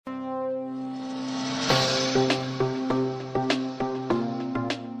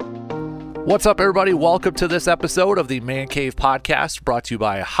What's up, everybody? Welcome to this episode of the Man Cave Podcast, brought to you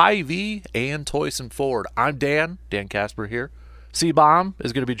by Hy-Vee and Toyson Ford. I'm Dan Casper here. C-Bomb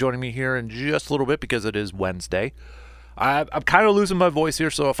is going to be joining me here in just a little bit because it is Wednesday. I'm kind of losing my voice here,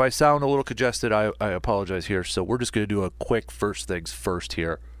 so if I sound a little congested, I apologize here. So we're just going to do a quick first things first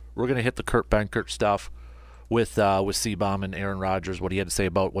here. We're going to hit the Kurt Benkert stuff with C-Bomb and Aaron Rodgers, what he had to say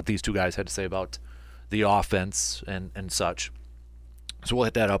about what these two guys had to say about the offense and such. So we'll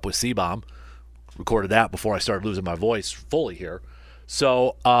hit that up with C-Bomb. Recorded that before I started losing my voice fully here.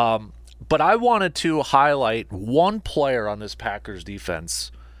 So, but I wanted to highlight one player on this Packers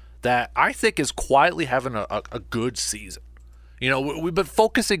defense that I think is quietly having a good season. You know, we've been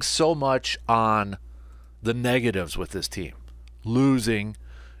focusing so much on the negatives with this team. Losing,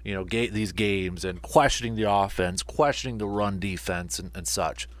 you know, these games and questioning the offense, questioning the run defense and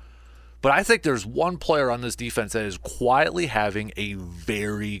such. But I think there's one player on this defense that is quietly having a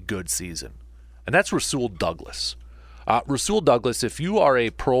very good season. And that's Rasul Douglas. Rasul Douglas, if you are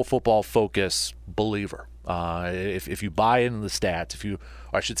a Pro Football Focus believer, if you buy into the stats,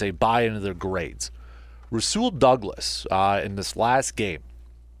 I should say buy into their grades, Rasul Douglas in this last game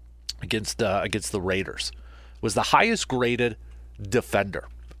against the Raiders was the highest graded defender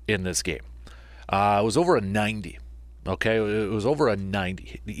in this game. It was over a 90. Okay, it was over a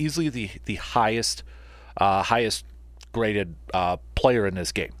 90, easily the highest graded player in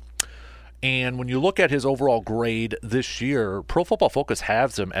this game. And when you look at his overall grade this year, Pro Football Focus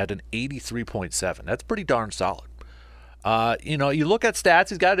has him at an 83.7. That's pretty darn solid. You know, you look at stats,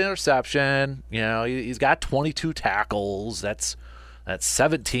 he's got an interception. You know, he's got 22 tackles. That's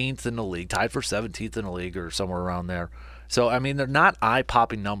 17th in the league, tied for 17th in the league or somewhere around there. So, I mean, they're not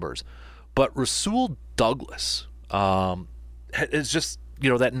eye-popping numbers. But Rasul Douglas is just,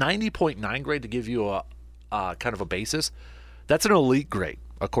 you know, that 90.9 grade to give you a kind of a basis. That's an elite grade,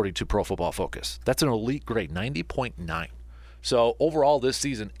 according to Pro Football Focus. That's an elite grade, 90.9. So overall this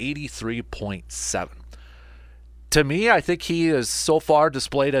season, 83.7. To me, I think he is so far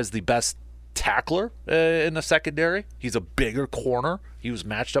displayed as the best tackler in the secondary. He's a bigger corner. He was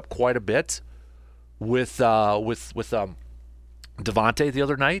matched up quite a bit with Devontae the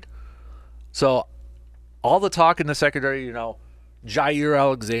other night. So all the talk in the secondary, you know, Jaire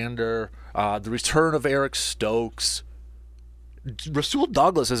Alexander, the return of Eric Stokes. Rasul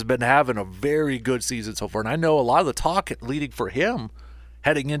Douglas has been having a very good season so far, and I know a lot of the talk leading for him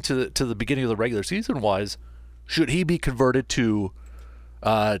heading into the beginning of the regular season was, should he be converted to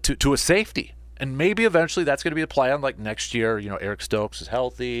a safety? And maybe eventually that's going to be a plan. Like next year, you know, Eric Stokes is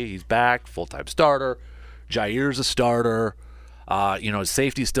healthy, he's back, full-time starter. Jaire's a starter. You know, his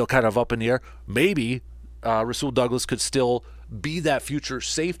safety is still kind of up in the air. Maybe Rasul Douglas could still be that future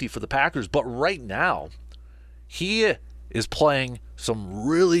safety for the Packers, but right now he is playing some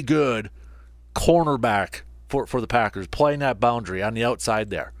really good cornerback for the Packers, playing that boundary on the outside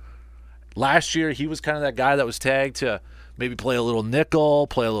there. Last year, he was kind of that guy that was tagged to maybe play a little nickel,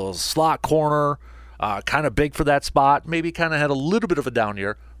 play a little slot corner, kind of big for that spot, maybe kind of had a little bit of a down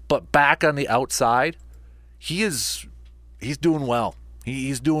year, but back on the outside, he's doing well.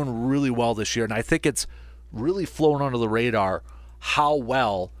 He's doing really well this year, and I think it's really flown under the radar how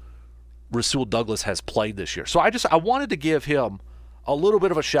well Rasul Douglas has played this year. So I wanted to give him a little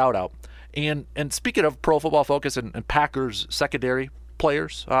bit of a shout out. And speaking of Pro Football Focus and Packers secondary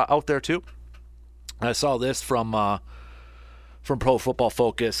players out there too, I saw this from Pro Football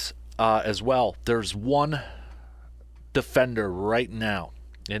Focus as well. There's one defender right now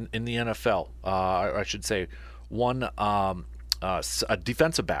in the NFL. I should say one a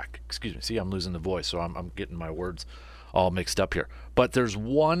defensive back. Excuse me. See, I'm losing the voice, so I'm getting my words all mixed up here. But there's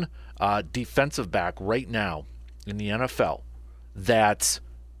one defensive back right now in the NFL that,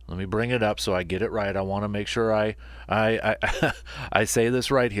 let me bring it up so I get it right. I want to make sure I say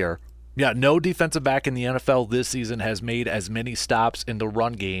this right here. Yeah, no defensive back in the NFL this season has made as many stops in the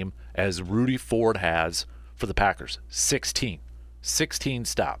run game as Rudy Ford has for the Packers. 16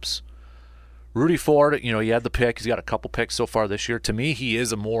 stops. Rudy Ford, you know, he had the pick. He's got a couple picks so far this year. To me, he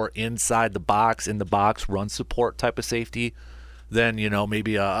is a more inside the box, in the box, run support type of safety than, you know,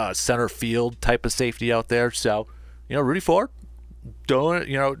 maybe a center field type of safety out there. So, you know, Rudy Ford,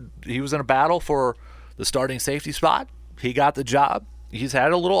 he was in a battle for the starting safety spot. He got the job. He's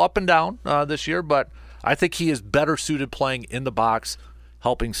had a little up and down this year, but I think he is better suited playing in the box,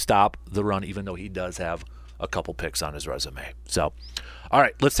 helping stop the run, even though he does have a couple picks on his resume. So, all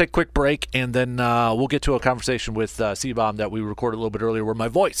right, let's take a quick break, and then we'll get to a conversation with C-Bomb that we recorded a little bit earlier where my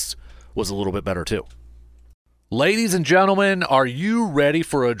voice was a little bit better too. Ladies and gentlemen, are you ready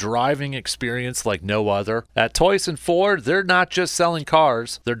for a driving experience like no other? At Toyson Ford, they're not just selling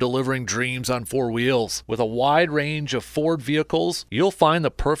cars, they're delivering dreams on four wheels. With a wide range of Ford vehicles, you'll find the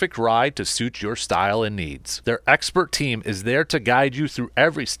perfect ride to suit your style and needs. Their expert team is there to guide you through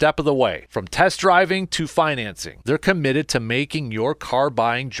every step of the way, from test driving to financing. They're committed to making your car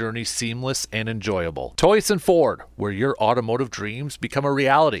buying journey seamless and enjoyable. Toyson Ford, where your automotive dreams become a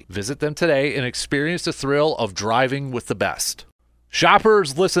reality. Visit them today and experience the thrill of driving with the best.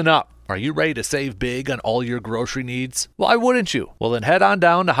 Shoppers, listen up. Are you ready to save big on all your grocery needs? Why wouldn't you? Well, then head on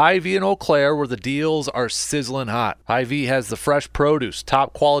down to Hy-Vee in Eau Claire where the deals are sizzling hot. Hy-Vee has the fresh produce,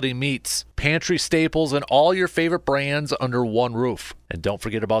 top quality meats, pantry staples, and all your favorite brands under one roof. And don't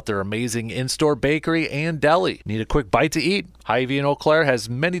forget about their amazing in-store bakery and deli. Need a quick bite to eat? Hy-Vee in Eau Claire has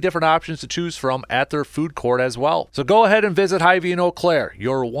many different options to choose from at their food court as well. So go ahead and visit Hy-Vee in Eau Claire,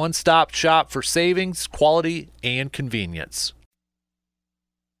 your one-stop shop for savings, quality, and convenience.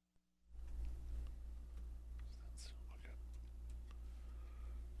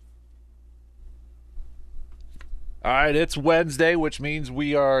 All right, it's Wednesday, which means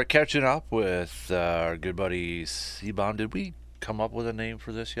we are catching up with our good buddy C-Bomb. Did we come up with a name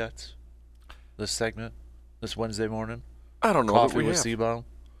for this yet? This segment? This Wednesday morning? I don't know. Coffee with C-Bomb?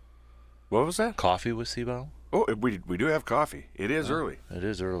 What was that? Coffee with C-Bomb? Oh, we do have coffee. It is early. It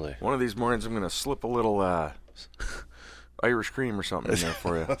is early. One of these mornings I'm going to slip a little Irish cream or something in there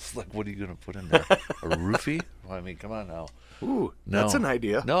for you. It's like, what are you going to put in there? A roofie? Well, I mean, come on now. Ooh, No. that's an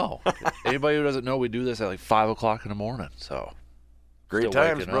idea. No. Anybody who doesn't know, we do this at like 5 o'clock in the morning. So Great still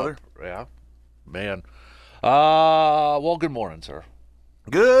times, waking brother. up. Yeah. Man. Well, good morning, sir.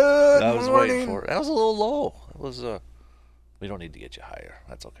 Good I was morning. waiting for it. That was a little low. It was we don't need to get you higher.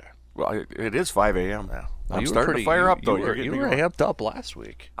 That's okay. Well, it is 5 a.m. Yeah. Well, I'm you were starting pretty- to fire you- up, though. You You're were, getting you me were going. amped up last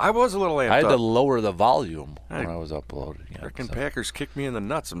week. I was a little amped I had up. to lower the volume when I was uploading. Yeah, Frickin' so. Packers kicked me in the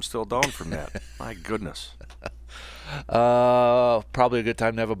nuts. I'm still down from that. My goodness. Probably a good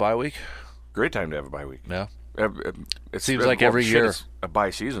time to have a bye week. Great time to have a bye week. Yeah. It Seems like every year. It's a bye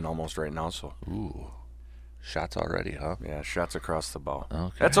season almost right now, so. Ooh. Shots already, huh? Yeah, shots across the bow.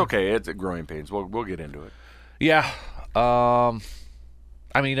 Okay. That's okay. It's growing pains. We'll get into it. Yeah. I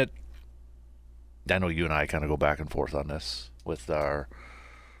mean, I know you and I kind of go back and forth on this with our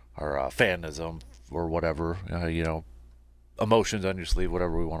fanism or whatever, emotions on your sleeve,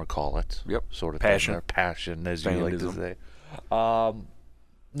 whatever we want to call it. Yep. Sort of Passion. thing there. Passion, as you like to Fanism. say.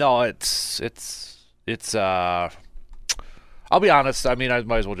 No, it's I'll be honest. I mean, I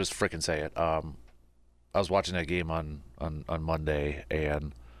might as well just frickin' say it. I was watching that game on Monday,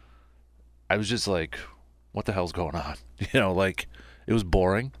 and I was just like, what the hell's going on? Like, it was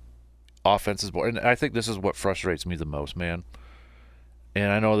boring. Offense is boring. And I think this is what frustrates me the most, man.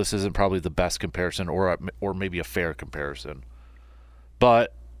 And I know this isn't probably the best comparison or maybe a fair comparison,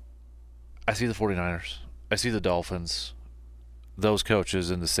 but I see the 49ers. I see the Dolphins. Those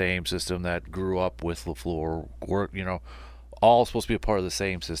coaches in the same system that grew up with LaFleur, all supposed to be a part of the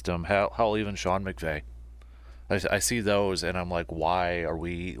same system. Hell, even Sean McVay. I see those, and I'm like, why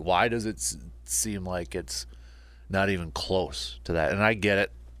does it seem like it's not even close to that? And I get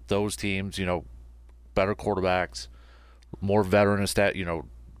it. Those teams, better quarterbacks, more veteran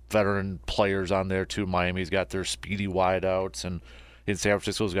veteran players on there too. Miami's got their speedy wideouts, and in San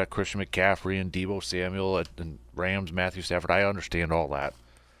Francisco's got Christian McCaffrey and Deebo Samuel, and Rams Matthew Stafford. I understand all that,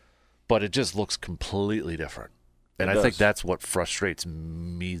 but it just looks completely different. And I think that's what frustrates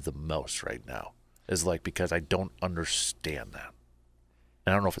me the most right now, is like, because I don't understand that.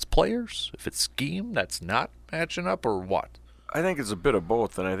 And I don't know if it's players, if it's scheme that's not matching up, or what. I think it's a bit of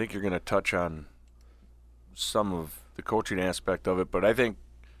both, and I think you're going to touch on some of the coaching aspect of it. But I think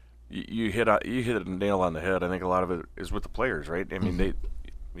you hit a nail on the head. I think a lot of it is with the players, right? I mean, the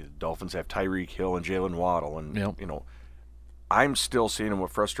Dolphins have Tyreek Hill and Jalen Waddle, and I'm still seeing, and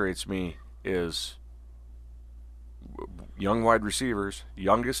what frustrates me is young wide receivers,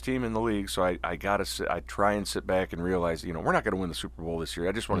 youngest team in the league. So I try and sit back and realize, we're not going to win the Super Bowl this year.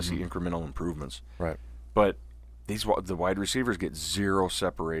 I just want to see incremental improvements. Right. But the wide receivers get zero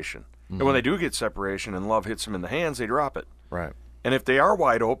separation. And when they do get separation and Love hits them in the hands, they drop it. Right. And if they are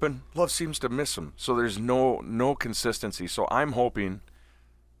wide open, Love seems to miss them. So there's no consistency. So I'm hoping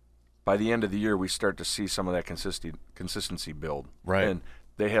by the end of the year we start to see some of that consistency build. Right. And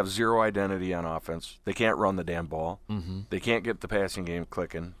they have zero identity on offense. They can't run the damn ball. Mm-hmm. They can't get the passing game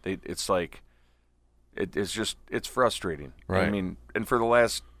clicking. It's like it's frustrating. Right. I mean, and for the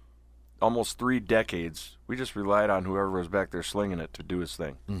last almost 3 decades, we just relied on whoever was back there slinging it to do his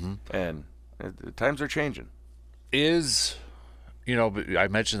thing. Mm-hmm. And the times are changing. Is but I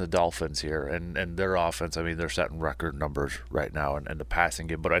mentioned the Dolphins here and their offense. I mean, they're setting record numbers right now in the passing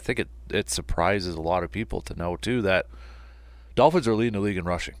game. But I think it surprises a lot of people to know, too, that Dolphins are leading the league in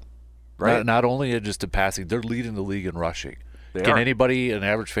rushing. Right. Not only just in passing, they're leading the league in rushing. They Can are. anybody, an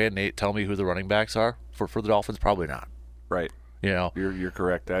average fan, Nate, tell me who the running backs are for the Dolphins? Probably not. Right. You're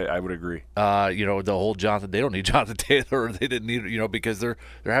correct. I would agree. The whole Jonathan, they don't need Jonathan Taylor. They didn't need, because they're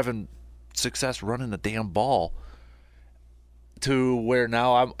having success running the damn ball to where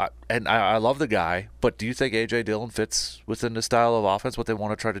now I love the guy, but do you think A.J. Dillon fits within the style of offense, what they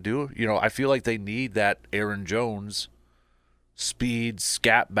want to try to do? I feel like they need that Aaron Jones speed,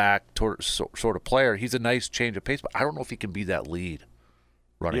 scat back sort of player. He's a nice change of pace, but I don't know if he can be that lead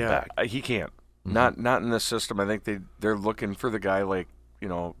running back. He can't. Not in this system. I think they're looking for the guy like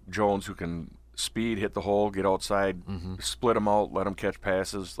Jones who can speed, hit the hole, get outside, split them out, let them catch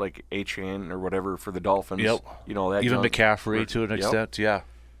passes like Achane or whatever for the Dolphins. Yep. That even Jones, McCaffrey to an extent. Yeah.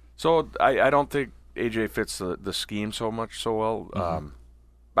 So I don't think AJ fits the scheme so well.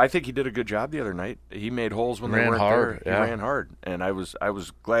 I think he did a good job the other night. He made holes when they weren't hard, there. yeah. He ran hard, and I was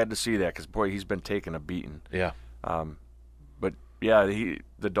glad to see that because boy, he's been taking a beating. Yeah. But yeah,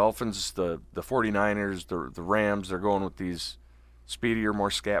 the Dolphins, the 49ers, the Rams, they're going with these speedier,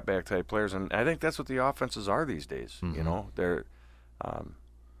 more scat back type players, and I think that's what the offenses are these days. They're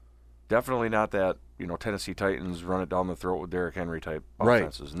definitely not that Tennessee Titans run it down the throat with Derrick Henry type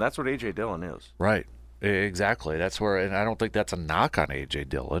offenses, and that's what A.J. Dillon is. Right. Exactly. That's where, and I don't think that's a knock on A.J.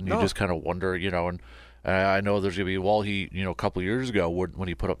 Dillon. You just kind of wonder, and I know there's going to be, he, a couple of years ago when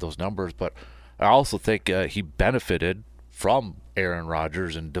he put up those numbers, but I also think he benefited from Aaron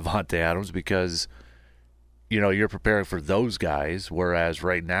Rodgers and Davante Adams because, you're preparing for those guys, whereas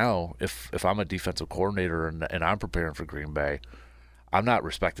right now, if I'm a defensive coordinator and I'm preparing for Green Bay, I'm not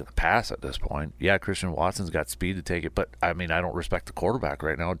respecting the pass at this point. Yeah, Christian Watson's got speed to take it, but, I mean, I don't respect the quarterback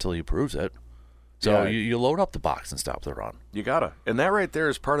right now until he proves it. So you load up the box and stop the run. You gotta, and that right there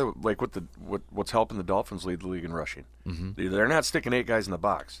is part of like what's helping the Dolphins lead the league in rushing. They're not sticking 8 guys in the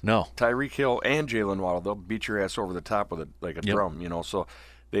box. No, Tyreek Hill and Jalen Waddle, they'll beat your ass over the top with a drum. So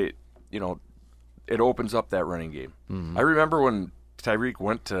they, it opens up that running game. I remember when Tyreek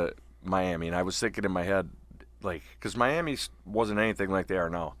went to Miami, and I was thinking in my head, like, because Miami wasn't anything like they are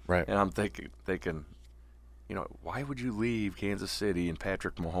now, right? And I'm thinking, why would you leave Kansas City and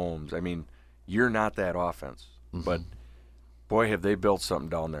Patrick Mahomes? I mean. You're not that offense, but boy, have they built something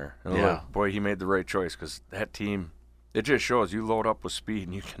down there. And look, boy, he made the right choice because that team, it just shows you load up with speed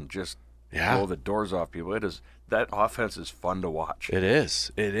and you can just blow the doors off people. That offense is fun to watch. It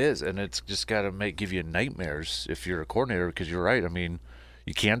is, and it's just got to give you nightmares if you're a coordinator because you're right. I mean,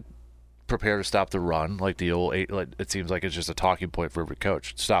 you can't prepare to stop the run like the old. It seems like it's just a talking point for every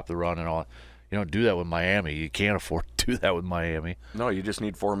coach. Stop the run and all. You don't do that with Miami. You can't afford to do that with Miami. No, you just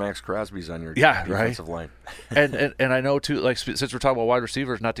need 4 Max Crosbys on your defensive line. and I know, too, like since we're talking about wide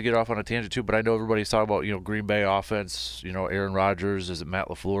receivers, not to get off on a tangent, too, but I know everybody's talking about, Green Bay offense, Aaron Rodgers, is it Matt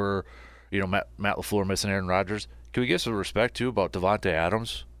LaFleur, Matt LaFleur missing Aaron Rodgers. Can we give some respect, too, about Davante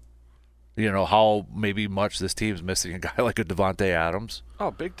Adams? How maybe much this team's missing a guy like a Davante Adams.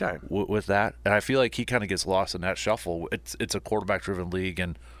 Oh, big time. With that. And I feel like he kind of gets lost in that shuffle. It's a quarterback-driven league,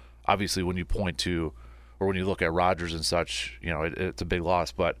 and obviously, when you point to, or when you look at Rodgers and such, it's a big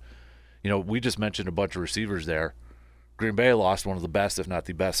loss. But, we just mentioned a bunch of receivers there. Green Bay lost one of the best, if not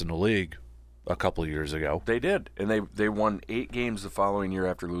the best, in the league a couple of years ago. They did, and they won 8 games the following year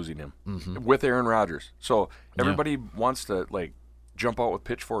after losing him with Aaron Rodgers. So everybody wants to jump out with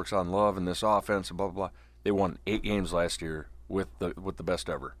pitchforks on Love and this offense and blah blah blah. They won 8 games last year with the best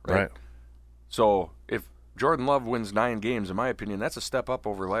ever. Right. So if Jordan Love wins 9 games, in my opinion, that's a step up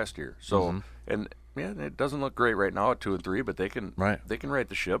over last year. So, and it doesn't look great right now at 2-3, but they can right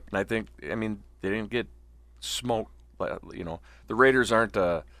the ship. And I think, they didn't get smoked. The Raiders aren't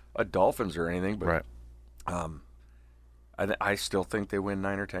a Dolphins or anything, but I still think they win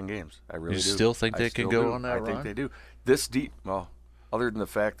 9 or 10 games. I really do. You still think they can go on that run? I think they do. This deep, other than the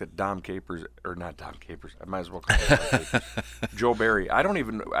fact that not Dom Capers, I might as well call him Joe Barry. I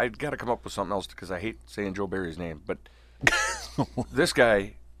got to come up with something else because I hate saying Joe Barry's name. But this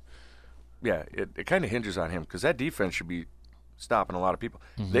guy, it kind of hinges on him because that defense should be stopping a lot of people.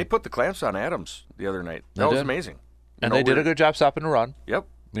 They put the clamps on Adams the other night. That was amazing. And they did a good job stopping the run. Yep.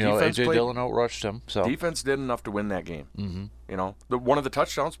 A.J. Dillon outrushed him. So defense did enough to win that game. One of the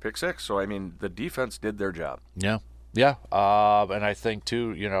touchdowns, pick 6. So, the defense did their job. Yeah. Yeah, and I think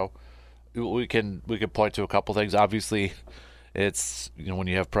too, we can point to a couple things. Obviously, it's when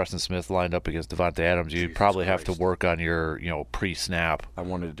you have Preston Smith lined up against Davante Adams, you probably have to work on your pre-snap I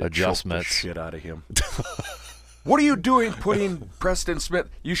wanted to adjustments. choke the shit out of him. What are you doing putting Preston Smith?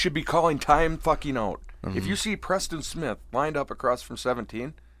 You should be calling time fucking out. If you see Preston Smith lined up across from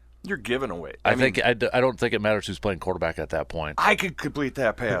 17, you're giving away. I don't think it matters who's playing quarterback at that point. I could complete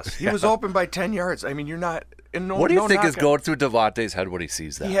that pass. He was open by 10 yards. I mean, you're not. What do you think is going through Devontae's head when he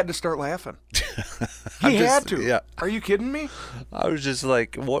sees that? He had to start laughing. He had to. Yeah. Are you kidding me? I was just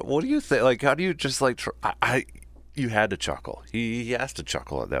like, what do you think? Like, how do you just like? You had to chuckle. He has to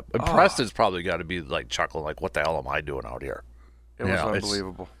chuckle at that. And Preston's probably got to be like chuckling, like, what the hell am I doing out here? It was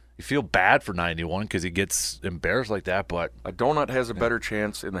unbelievable. You feel bad for 91 because he gets embarrassed like that, but a donut has a better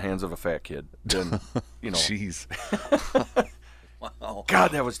chance in the hands of a fat kid than, Jeez. Wow.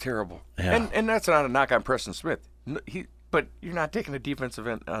 God, that was terrible. Yeah. And that's not a knock on Preston Smith. But you're not taking a defensive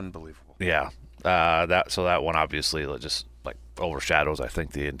end. Unbelievable. Yeah. That one obviously just like overshadows, I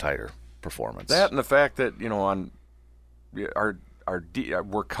think, the entire performance. That and the fact that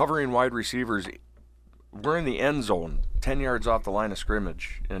we're covering wide receivers. We're in the end zone, 10 yards off the line of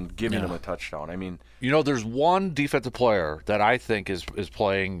scrimmage, and giving them a touchdown. I mean, there's one defensive player that I think is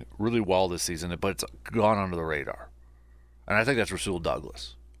playing really well this season, but it's gone under the radar, and I think that's Rasul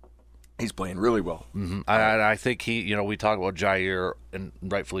Douglas. He's playing really well. Mm-hmm. I think he, we talk about Jair, and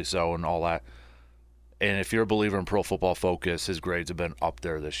rightfully so, and all that. And if you're a believer in Pro Football Focus, his grades have been up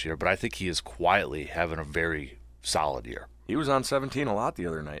there this year. But I think he is quietly having a very solid year. He was on 17 a lot the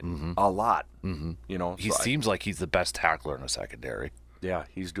other night. Mm-hmm. A lot. Mm-hmm. He seems like he's the best tackler in the secondary. Yeah,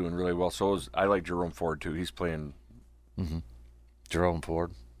 he's doing really well. I like Jerome Ford, too. He's playing. Mm-hmm. Jerome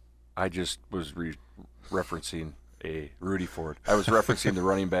Ford? I just was referencing Rudy Ford. I was referencing the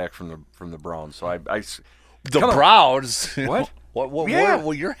running back from the Browns. So the Browns? What? What? Yeah.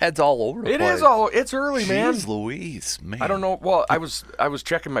 Well, your head's all over the place. It's early, man. Jeez Louise, man. I don't know. Well, I was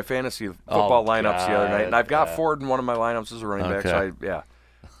checking my fantasy football lineups the other night, and I've got Ford in one of my lineups as a running back. So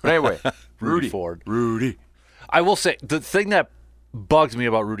But anyway, Rudy Ford. Rudy. I will say, the thing that bugs me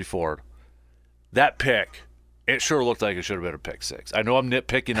about Rudy Ford, that pick, it sure looked like it should have been a pick six. I know I'm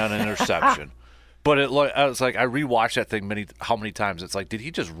nitpicking on an interception, but I was like, I rewatched that thing how many times. It's like, did he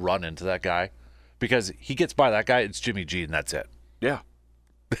just run into that guy? Because he gets by that guy, it's Jimmy G, and that's it. Yeah.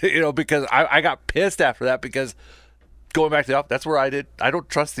 Because I got pissed after that because going back to the offense, that's where I don't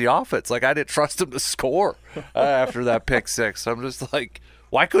trust the offense. Like, I didn't trust him to score after that pick six. I'm just like,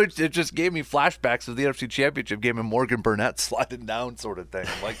 why couldn't it just gave me flashbacks of the NFC Championship game and Morgan Burnett sliding down sort of thing.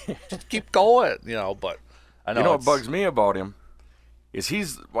 I'm like, just keep going, but I know. What bugs me about him is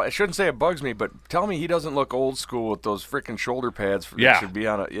I shouldn't say it bugs me, but tell me he doesn't look old school with those freaking shoulder pads. That should be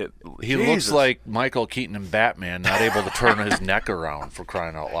on He looks like Michael Keaton in Batman, not able to turn his neck around, for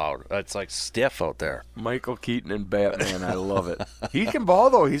crying out loud. It's like stiff out there. Michael Keaton in Batman, I love it. He can ball,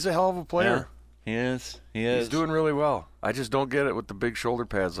 though. He's a hell of a player. Yeah, he is. He's doing really well. I just don't get it with the big shoulder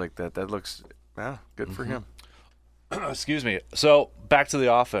pads like that. That looks good for him. Excuse me. So back to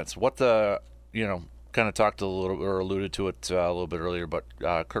the offense. What kind of talked a little or alluded to it a little bit earlier, but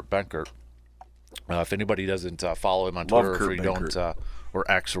Kurt Benkert. If anybody doesn't follow him on Twitter, or if you don't,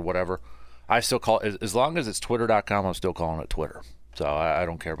 or X or whatever, I still call it, as long as it's twitter.com, I'm still calling it Twitter. So I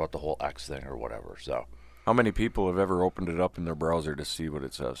don't care about the whole X thing or whatever. So how many people have ever opened it up in their browser to see what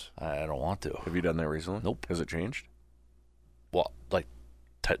it says? I don't want to. Have you done that recently? Nope. Has it changed? Well, like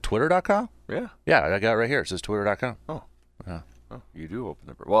twitter.com? Yeah. Yeah, I got it right here. It says twitter.com. Oh. Yeah. Oh, you do open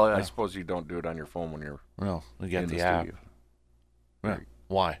the. Well, I suppose you don't do it on your phone when you're. No, you got in the the app. studio. Yeah.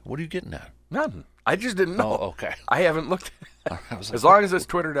 Why? What are you getting at? Nothing. I just didn't know. Oh, okay. I haven't looked. As long as it's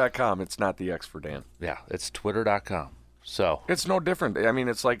twitter.com, it's not the X for Dan. Yeah, it's twitter.com. So it's no different. I mean,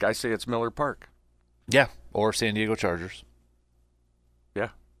 it's like I say it's Miller Park. Yeah, or San Diego Chargers. Yeah.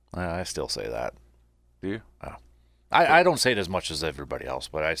 I still say that. Do you? I don't say it as much as everybody else,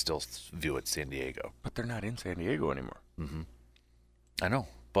 but I still view it San Diego. But they're not in San Diego anymore. Mm-hmm. I know,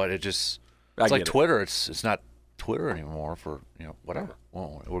 but it's like Twitter. It's not Twitter anymore for whatever.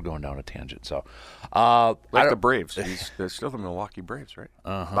 Well, we're going down a tangent. So, like the Braves. They're still the Milwaukee Braves, right?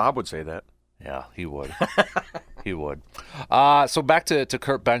 Uh-huh. Bob would say that. Yeah, he would. He would. So back to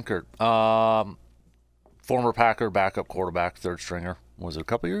Kurt Benkert, former Packer backup quarterback, third stringer. Was it a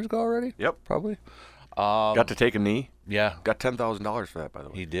couple years ago already? Yep, probably. Got to take a knee. Yeah, got $10,000 for that, by the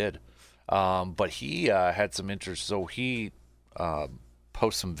way. He did, but he had some interest. So he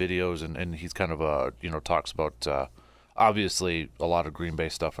posts some videos and he's kind of talks about obviously a lot of Green Bay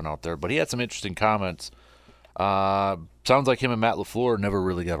stuff and out there. But he had some interesting comments. Sounds like him and Matt LaFleur never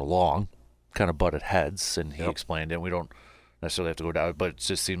really got along. Kind of butted heads, and he explained it. We don't necessarily have to go down, but it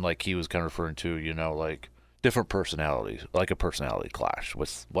just seemed like he was kind of referring to, like different personalities, like a personality clash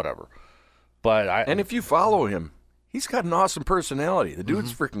with whatever. But and if you follow him, he's got an awesome personality. The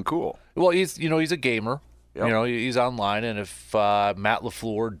dude's freaking cool. Well, he's a gamer. Yep. You know, he's online, and if Matt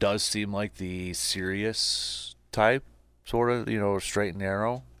LaFleur does seem like the serious type, sort of, you know, straight and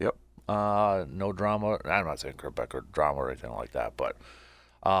narrow. Yep. No drama. I'm not saying Kurt Becker drama or anything like that, but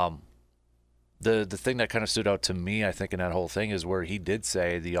the thing that kind of stood out to me, I think, in that whole thing is where he did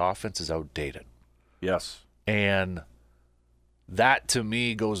say the offense is outdated. Yes. And that, to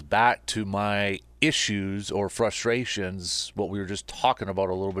me, goes back to my issues or frustrations, what we were just talking about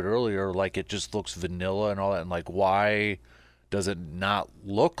a little bit earlier, like it just looks vanilla and all that, and like why does it not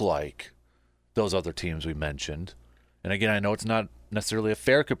look like those other teams we mentioned? And again, I know it's not necessarily a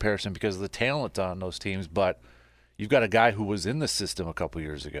fair comparison because of the talent on those teams, but you've got a guy who was in the system a couple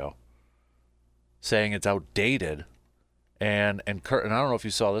years ago saying it's outdated. And Kurt, and I don't know if you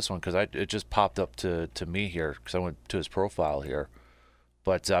saw this one because it just popped up to me here because I went to his profile here.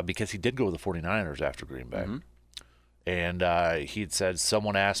 But because he did go with the 49ers after Green Bay. Mm-hmm. And he'd said,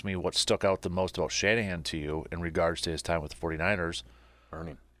 someone asked me what stuck out the most about Shanahan to you in regards to his time with the 49ers.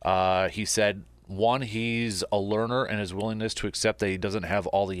 Learning. He said, one, he's a learner and his willingness to accept that he doesn't have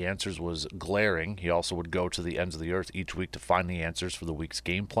all the answers was glaring. He also would go to the ends of the earth each week to find the answers for the week's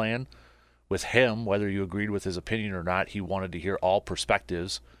game plan. With him, whether you agreed with his opinion or not, he wanted to hear all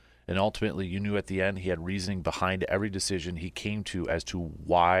perspectives. And ultimately, you knew at the end he had reasoning behind every decision he came to as to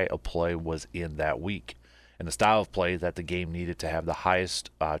why a play was in that week and the style of play that the game needed to have the highest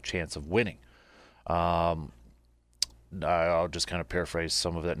chance of winning. I'll just kind of paraphrase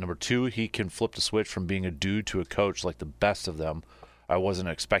some of that. Number two, he can flip the switch from being a dude to a coach like the best of them. I wasn't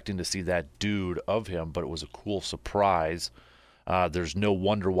expecting to see that dude of him, but it was a cool surprise. There's no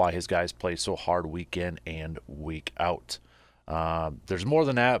wonder why his guys play so hard week in and week out. There's more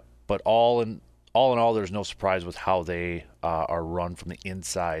than that, but all in all, there's no surprise with how they are run from the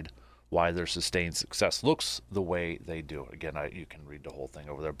inside, why their sustained success looks the way they do. Again, you can read the whole thing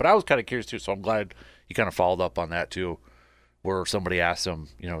over there. But I was kind of curious, too, so I'm glad you kind of followed up on that, too, where somebody asked him,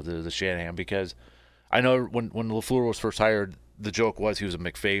 you know, the Shanahan, because I know when LaFleur was first hired, the joke was he was a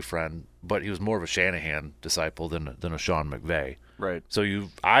McVay friend, but he was more of a Shanahan disciple than a Sean McVay. Right. So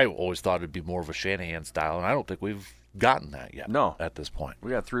I always thought it'd be more of a Shanahan style, and I don't think we've gotten that yet. No. At this point. We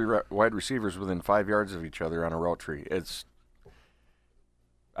got three wide receivers within 5 yards of each other on a route tree.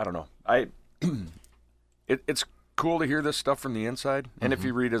 I don't know. It's cool to hear this stuff from the inside. And if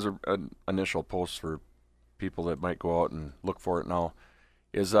you read his initial post for people that might go out and look for it now,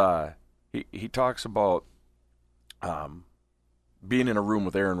 is he talks about being in a room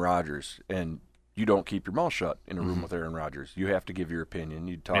with Aaron Rodgers, and you don't keep your mouth shut in a room with Aaron Rodgers. You have to give your opinion.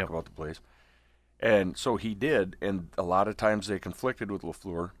 You talk about the plays. And so he did, and a lot of times they conflicted with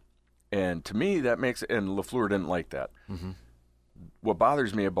LaFleur. And to me, that makes – and LaFleur didn't like that. Mm-hmm. What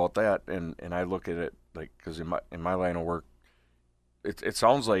bothers me about that, and I look at it like – because in my line of work, it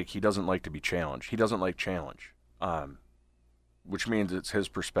sounds like he doesn't like to be challenged. He doesn't like challenge, which means it's his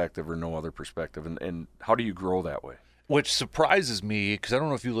perspective or no other perspective. And how do you grow that way? Which surprises me because I don't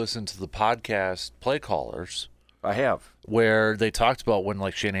know if you listen to the podcast Play Callers. I have. Where they talked about when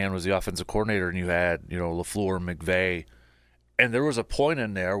like Shanahan was the offensive coordinator and you had, you know, LaFleur and McVay. And there was a point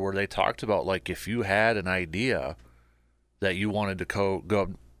in there where they talked about like if you had an idea that you wanted to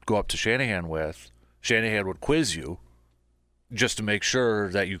go up to Shanahan with, Shanahan would quiz you just to make sure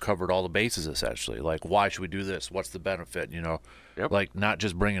that you covered all the bases essentially. Like, why should we do this? What's the benefit? You know, like not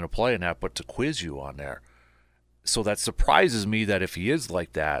just bringing a play in that, but to quiz you on there. So that surprises me that if he is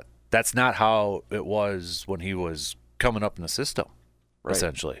like that, that's not how it was when he was coming up in the system,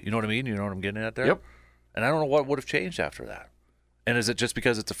 essentially. You know what I mean? You know what I'm getting at there? Yep. And I don't know what would have changed after that. And is it just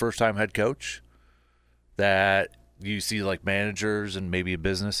because it's a first-time head coach that you see like managers and maybe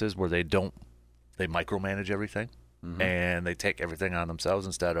businesses where they micromanage everything and they take everything on themselves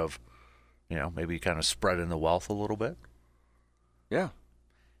instead of, you know, maybe kind of spreading the wealth a little bit? Yeah.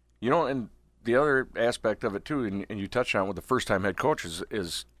 You know, and the other aspect of it too, and you touched on it with the first-time head coaches,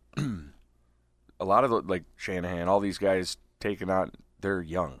 is a lot of the, like Shanahan, all these guys taking on, they're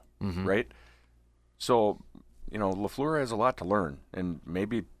young, right? So, you know, LaFleur has a lot to learn, and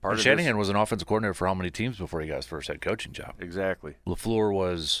maybe part of Shanahan was an offensive coordinator for how many teams before he got his first head coaching job? Exactly. LaFleur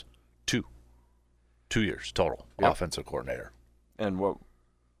was 2 years total offensive coordinator. And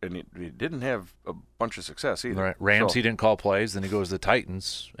he didn't have a bunch of success either. Right. Rams, he didn't call plays. Then he goes to the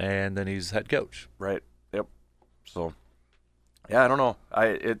Titans, and then he's head coach. Right. Yep. So, yeah, I don't know.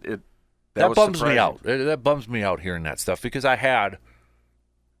 That bums me out. That bums me out hearing that stuff because I had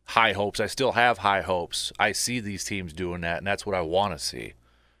high hopes. I still have high hopes. I see these teams doing that, and that's what I want to see.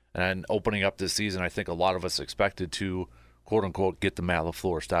 And opening up this season, I think a lot of us expected to, quote-unquote, get the Matt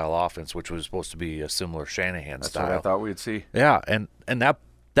LaFleur style offense, which was supposed to be a similar Shanahan style. That's what I thought we'd see. Yeah, and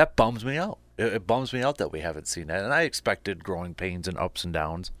that bums me out. It bums me out that we haven't seen that. And I expected growing pains and ups and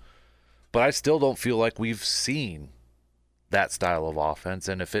downs. But I still don't feel like we've seen that style of offense.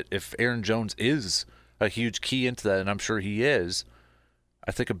 And if Aaron Jones is a huge key into that, and I'm sure he is,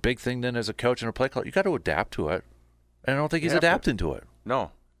 I think a big thing then as a coach and a play caller, you got to adapt to it. And I don't think he's adapting to it.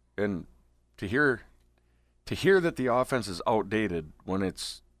 No. And to hear that the offense is outdated when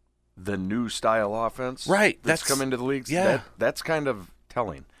it's the new style offense that's come into the league, that's kind of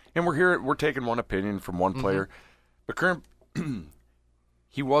telling. And we're taking one opinion from one player. But current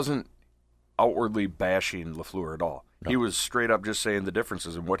he wasn't outwardly bashing LaFleur at all. No. He was straight up just saying the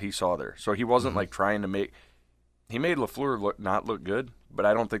differences in what he saw there. So he wasn't like trying to he made LaFleur not look good, but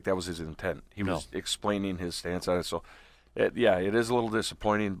I don't think that was his intent. He was explaining his stance on it. So, it is a little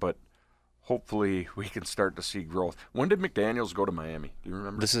disappointing, but hopefully we can start to see growth. When did McDaniels go to Miami? Do you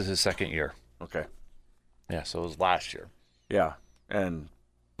remember? This is his second year. Okay. Yeah, so it was last year. Yeah, and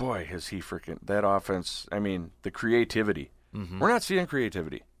boy, has he freaking – that offense, I mean, the creativity. We're not seeing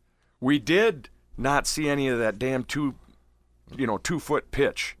creativity. We did not see any of that damn 2-foot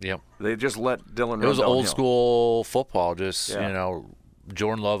pitch. Yep. They just let Dylan run. It was old school football, just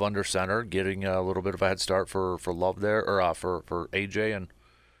Jordan Love under center, getting a little bit of a head start for Love there, or for AJ, and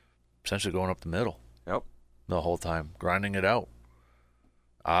essentially going up the middle. Yep. The whole time, grinding it out.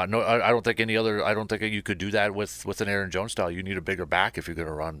 No, I don't think I don't think you could do that with an Aaron Jones style. You need a bigger back if you're going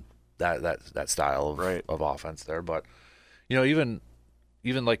to run that style of offense there. But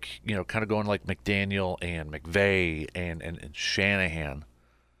even like kind of going like McDaniel and McVay and Shanahan.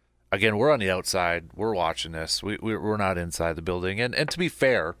 Again, we're on the outside. We're watching this. We're not inside the building. And to be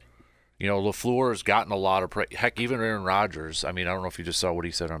fair, LaFleur has gotten a lot of praise. Heck, even Aaron Rodgers. I mean, I don't know if you just saw what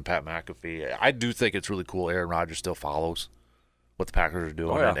he said on Pat McAfee. I do think it's really cool Aaron Rodgers still follows what the Packers are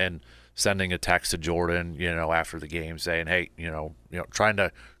doing and sending a text to Jordan, after the game saying, hey, trying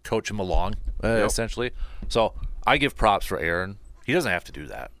to coach him along, essentially. So I give props for Aaron. He doesn't have to do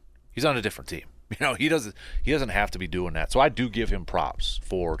that. He's on a different team. He doesn't have to be doing that. So I do give him props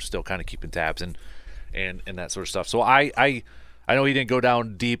for still kind of keeping tabs and that sort of stuff. So I know he didn't go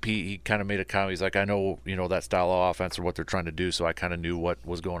down deep. He kind of made a comment. He's like, I know, that style of offense or what they're trying to do, so I kind of knew what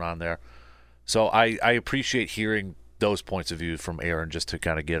was going on there. So I appreciate hearing those points of view from Aaron just to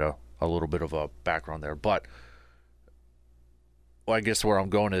kind of get a little bit of a background there. But I guess where I'm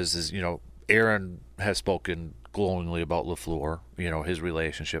going is Aaron has spoken glowingly about LaFleur, his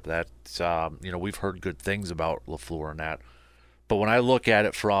relationship. That's, we've heard good things about LaFleur and that. But when I look at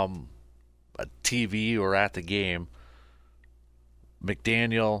it from a TV or at the game,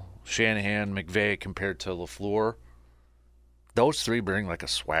 McDaniel, Shanahan, McVay compared to LaFleur, those three bring like a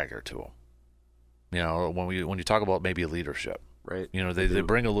swagger to them. When you talk about maybe leadership, right? They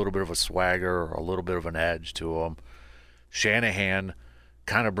bring a little bit of a swagger, a little bit of an edge to them. Shanahan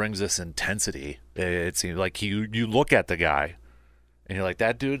kind of brings this intensity. It seems like you look at the guy and you're like,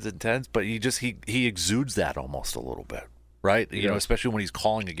 that dude's intense, but he exudes that almost a little bit, right? Especially when he's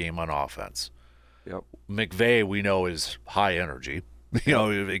calling a game on offense. Yep. McVay, we know, is high energy,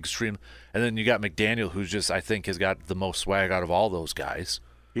 extreme. And then you got McDaniel, who's just, I think, has got the most swag out of all those guys.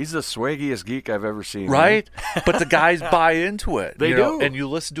 He's the swaggiest geek I've ever seen. Right? But the guys buy into it. They do. And you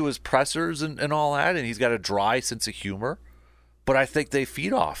listen to his pressers and all that, and he's got a dry sense of humor. But I think they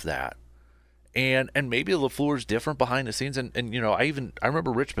feed off that. And maybe LaFleur's different behind the scenes. And I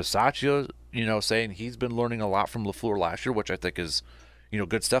remember Rich Bisaccia, saying he's been learning a lot from LaFleur last year, which I think is,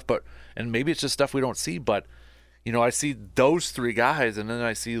 good stuff. And maybe it's just stuff we don't see. But, I see those three guys, and then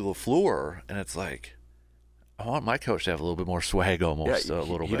I see LaFleur, and it's like, I want my coach to have a little bit more swag almost, a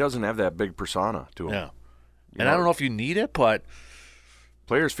little bit. He doesn't have that big persona to him. Yeah. And I don't know if you need it, but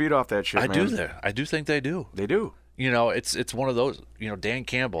players feed off that shit, I do think they do. They do. It's one of those, Dan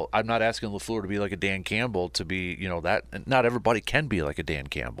Campbell. I'm not asking LaFleur to be like a Dan Campbell, to be, that. And not everybody can be like a Dan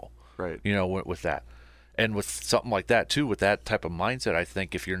Campbell. Right. With that. And with something like that, too, with that type of mindset, I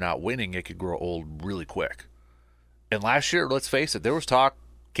think if you're not winning, it could grow old really quick. And last year, let's face it, there was talk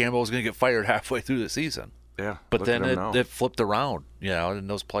Campbell was going to get fired halfway through the season. Yeah. But then it flipped around, and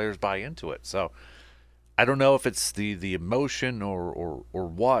those players buy into it. So I don't know if it's the emotion or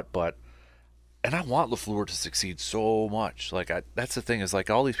what, but and I want LaFleur to succeed so much. That's the thing, is like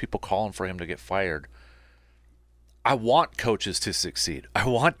all these people calling for him to get fired. I want coaches to succeed. I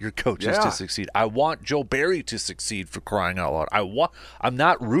want your coaches to succeed. I want Joe Barry to succeed, for crying out loud. I'm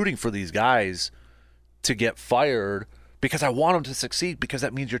not rooting for these guys to get fired because I want them to succeed, because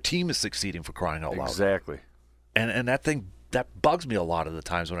that means your team is succeeding, for crying out loud. Exactly. And that thing, that bugs me a lot of the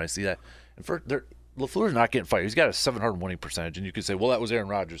times when I see that. And LaFleur's not getting fired. He's got a 700 winning percentage, and you could say, well, that was Aaron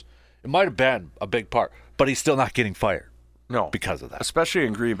Rodgers. It might have been a big part, but he's still not getting fired. No. because of that. Especially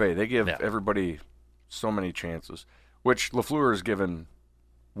in Green Bay. They give Yeah. everybody so many chances, which LaFleur has given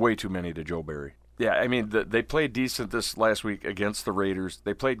way too many to Joe Barry. Yeah, I mean, they played decent this last week against the Raiders.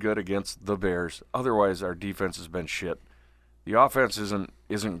 They played good against the Bears. Otherwise, our defense has been shit. The offense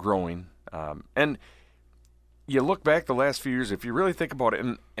isn't growing. And you look back the last few years, if you really think about it,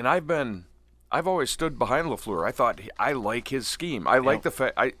 and I've always stood behind LaFleur. I thought I like his scheme. I like the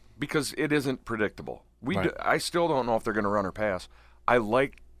fact because it isn't predictable. Right. I still don't know if they're going to run or pass. I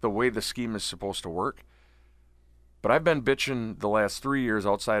like the way the scheme is supposed to work. But I've been bitching the last 3 years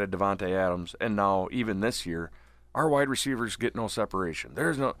outside of Devontae Adams, and now even this year, our wide receivers get no separation.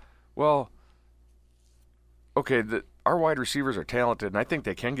 There's no okay, our wide receivers are talented, and I think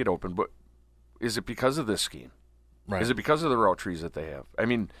they can get open, but is it because of this scheme? Right. Is it because of the route trees that they have? I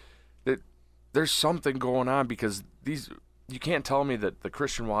mean, there's something going on because you can't tell me that the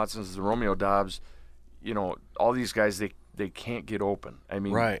Christian Watsons, the Romeo Dobbs, all these guys, they can't get open. I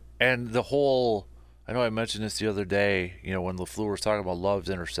mean, Right. And the whole, I know I mentioned this the other day, when LaFleur was talking about Love's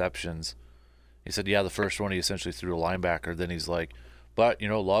interceptions. He said, yeah, the first one he essentially threw a linebacker. Then he's like, but,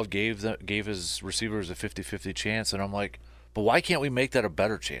 Love gave his receivers a 50-50 chance. And I'm like, but why can't we make that a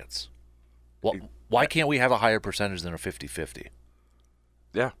better chance? Why can't we have a higher percentage than a 50-50?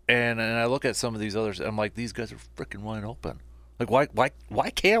 Yeah. And I look at some of these others, I'm like, these guys are freaking wide open. Like, why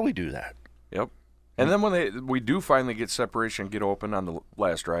can't we do that? Yep. And then when we do finally get separation, get open on the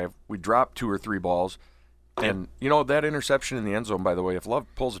last drive, we drop 2 or 3 balls. And, that interception in the end zone, by the way, if Love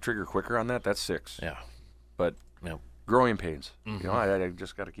pulls the trigger quicker on that, that's 6. Yeah. But growing pains. Mm-hmm. I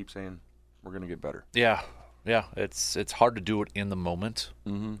just got to keep saying we're going to get better. Yeah. Yeah. It's hard to do it in the moment.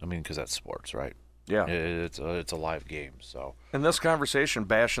 Mm-hmm. I mean, because that's sports, right? Yeah. It's a live game, so. And this conversation,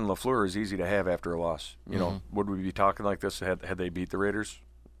 bashing LaFleur, is easy to have after a loss. Would we be talking like this had they beat the Raiders?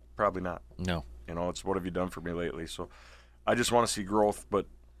 Probably not. No. It's what have you done for me lately? So I just want to see growth. But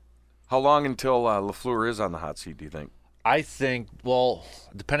how long until LaFleur is on the hot seat, do you think? I think, well,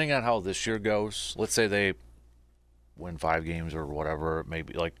 depending on how this year goes, let's say they win 5 games or whatever,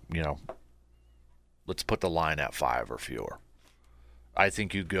 maybe let's put the line at 5 or fewer. I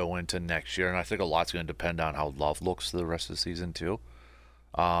think you go into next year, and I think a lot's going to depend on how Love looks the rest of the season too.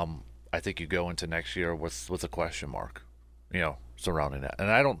 I think you go into next year with a question mark, surrounding that.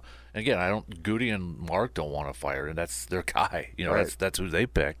 And Goody and Mark don't want to fire, and that's their guy. Right. That's who they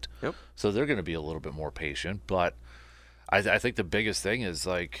picked. Yep. So they're going to be a little bit more patient. But I think the biggest thing is,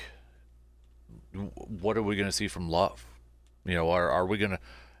 like, what are we going to see from Love? Are we going to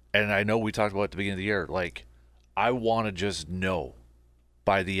 – and I know we talked about at the beginning of the year, like, I want to just know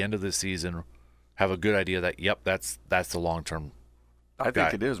by the end of the season, have a good idea that, yep, that's the long-term I guy.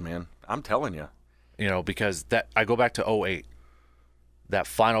 think it is, man. I'm telling you. Because I go back to 2008. That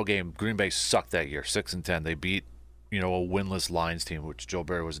final game, Green Bay sucked that year, 6-10. They beat, a winless Lions team, which Joe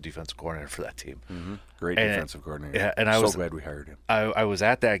Barry was a defensive coordinator for that team. Mm-hmm. Great defensive coordinator. Yeah, and I was glad we hired him. I was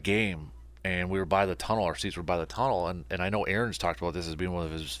at that game, and we were by the tunnel. Our seats were by the tunnel, and I know Aaron's talked about this as being one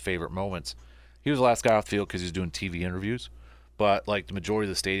of his favorite moments. He was the last guy off the field because he was doing TV interviews, but like the majority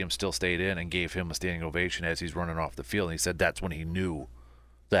of the stadium still stayed in and gave him a standing ovation as he's running off the field. And he said that's when he knew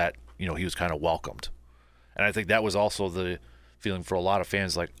that he was kind of welcomed, and I think that was also the feeling for a lot of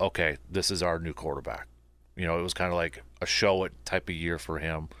fans, like, okay, this is our new quarterback. It was kind of like a show it type of year for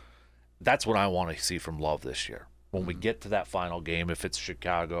him. That's what I want to see from Love this year. When we get to that final game, if it's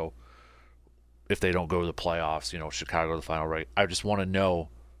Chicago, if they don't go to the playoffs, Chicago the final, right? I just want to know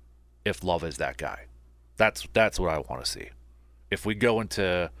if Love is that guy. That's what I want to see. If we go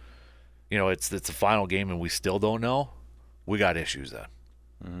into, it's a final game and we still don't know, we got issues then.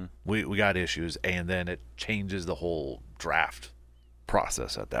 Mm-hmm. We got issues, and then it changes the whole draft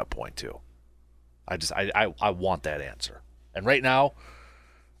process at that point too. I want that answer. And right now,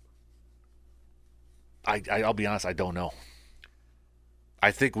 I'll be honest, I don't know. I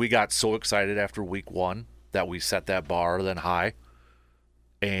think we got so excited after week 1 that we set that bar then high,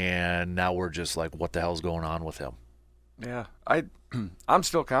 and now we're just like, what the hell's going on with him? Yeah, I'm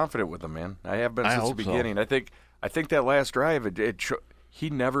still confident with him, man. I have been since the beginning. So. I think that last drive, he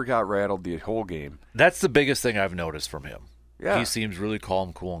never got rattled the whole game. That's the biggest thing I've noticed from him. Yeah. He seems really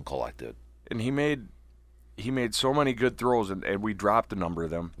calm, cool, and collected. And he made so many good throws, and we dropped a number of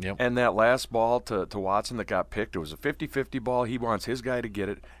them. Yep. And that last ball to Watson that got picked, it was a 50-50 ball. He wants his guy to get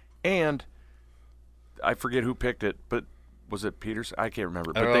it. And I forget who picked it, but was it Peters? I can't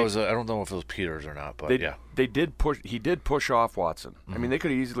remember. I don't know if it was Peters or not, but yeah. They did push. He did push off Watson. Mm-hmm. I mean, they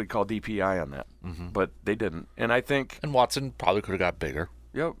could have easily called DPI on that, but they didn't. And I think – and Watson probably could have got bigger.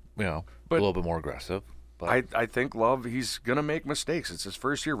 Yep. A little bit more aggressive. But I think Love, he's going to make mistakes. It's his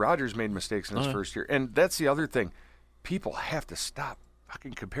first year. Rodgers made mistakes in his first year. And that's the other thing. people have to stop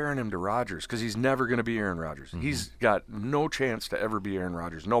fucking comparing him to Rodgers because he's never going to be Aaron Rodgers. Mm-hmm. He's got no chance to ever be Aaron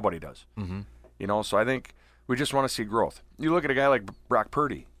Rodgers. Nobody does. Mm-hmm. You know, so I think we just want to see growth. You look at a guy like Brock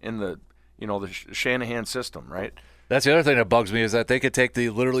Purdy in the Shanahan system, right? That's the other thing that bugs me is that they could take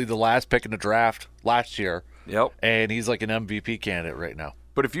literally the last pick in the draft last year. Yep. And he's like an MVP candidate right now.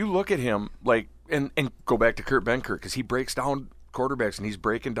 But if you look at him, like, and go back to Kurt Benkert, because he breaks down quarterbacks and he's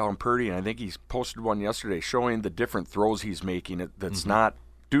breaking down Purdy, and I think he's posted one yesterday showing the different throws he's making. That's not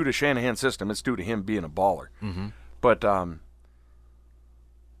due to Shanahan's system; it's due to him being a baller. Mm-hmm. But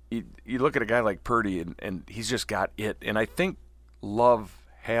you look at a guy like Purdy, and he's just got it. And I think Love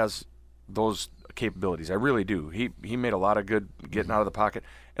has those capabilities. I really do. He made a lot of good getting out of the pocket.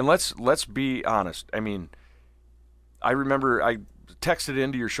 And let's be honest. I mean, I remember I texted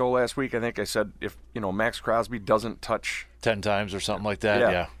into your show last week. I think I said if Max Crosby doesn't touch 10 times or something like that.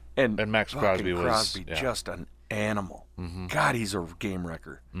 Yeah. And Max Crosby was just an animal. Mm-hmm. God, he's a game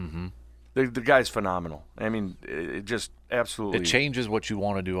wrecker. Mm-hmm. The guy's phenomenal. I mean, it just absolutely. It changes what you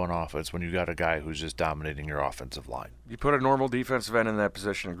want to do on offense when you got a guy who's just dominating your offensive line. You put a normal defensive end in that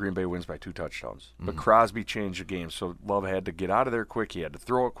position, and Green Bay wins by 2 touchdowns. Mm-hmm. But Crosby changed the game, so Love had to get out of there quick. He had to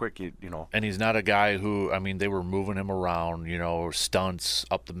throw it quick. And he's not a guy who, I mean, they were moving him around, stunts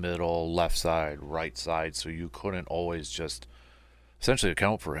up the middle, left side, right side, so you couldn't always just essentially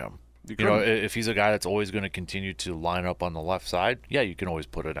account for him. If he's a guy that's always going to continue to line up on the left side, yeah, you can always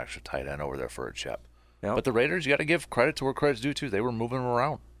put an extra tight end over there for a chip. Yep. But the Raiders, you got to give credit to where credit's due too. They were moving him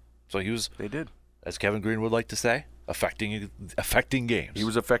around, so he was. They did, as Kevin Green would like to say, affecting games. He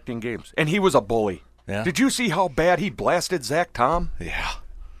was affecting games, and he was a bully. Yeah. Did you see how bad he blasted Zach Tom? Yeah.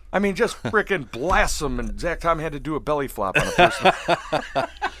 I mean, just freaking blast him, and Zach Tom had to do a belly flop on a person.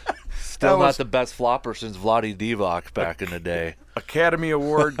 Still not the best flopper since Vlade Divac back in the day. Academy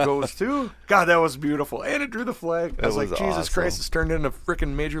Award goes to. God, that was beautiful. And it drew the flag. I was like, Jesus awesome. Christ, it's turned into freaking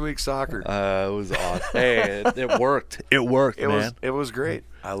Major League Soccer. It was awesome. Hey, it worked. It worked, man. It was great.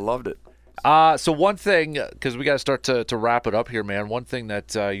 I loved it. So one thing, because we got to start to wrap it up here, man. One thing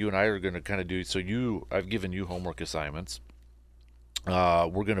that you and I are going to kind of do. So I've given you homework assignments. We're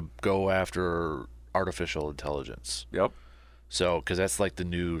going to go after artificial intelligence. Yep. So, because that's like the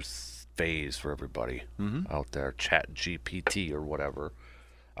new phase for everybody out there, Chat GPT or whatever.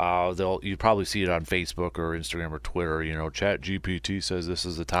 You probably see it on Facebook or Instagram or Twitter. Chat GPT says this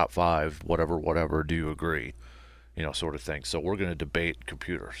is the top 5, whatever. Do you agree? Sort of thing. So we're going to debate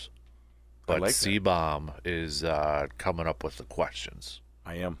computers. But like C-Bomb is coming up with the questions.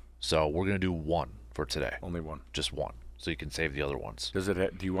 I am. So we're going to do one for today. Only one. Just one. So you can save the other ones. Do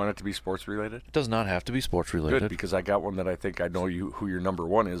you want it to be sports related? It does not have to be sports related. Good, because I got one that I think I know who your number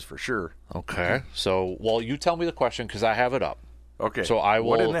 1 is for sure. Okay. So, you tell me the question because I have it up. Okay. So I will.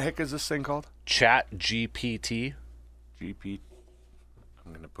 What in the heck is this thing called? Chat GPT.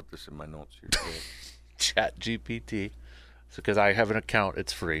 I'm going to put this in my notes here. Chat GPT. So because I have an account,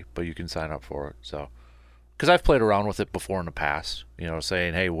 it's free, but you can sign up for it. So, because I've played around with it before in the past,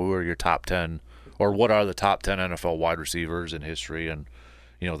 saying, hey, what are your top 10 or what are the top 10 NFL wide receivers in history? And,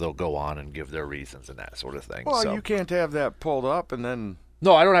 they'll go on and give their reasons and that sort of thing. Well, you can't have that pulled up and then.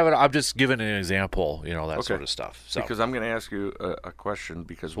 No, I don't have it. I'm just giving an example, that sort of stuff. So. Because I'm going to ask you a question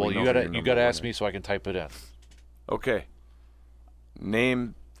because you got to ask me so I can type it in. Okay.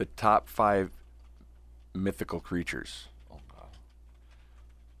 Name the top 5 mythical creatures. Oh God.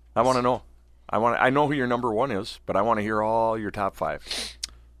 I want to know. I know who your number 1 is, but I want to hear all your top 5.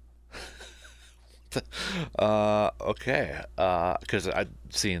 Okay. Because I'm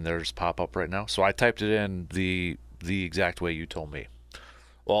seeing theirs pop up right now, so I typed it in the exact way you told me.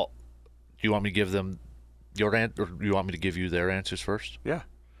 Well, do you want me to give them your answer, or do you want me to give you their answers first? Yeah.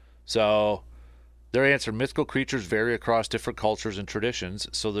 So, their answer: mythical creatures vary across different cultures and traditions,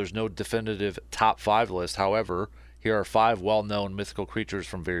 so there's no definitive top 5 list. However, here are 5 well-known mythical creatures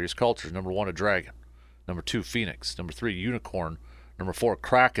from various cultures. Number 1, a dragon. Number 2, phoenix. Number 3, unicorn. Number 4,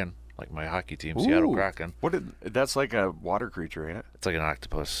 kraken, like my hockey team, Seattle Kraken. That's like a water creature, ain't it? It's like an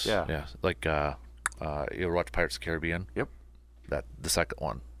octopus. Yeah. Like you ever watch Pirates of the Caribbean? Yep. The second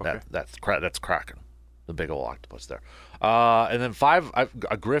one. Okay. That's kraken, the big old octopus there. And then 5,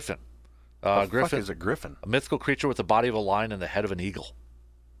 a griffin. The fuck is a griffin? A mythical creature with the body of a lion and the head of an eagle.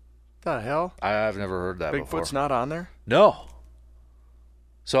 The hell? I've never heard that before. Bigfoot's not on there? No.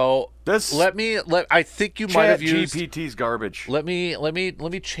 So I think you might have used GPT's garbage. Let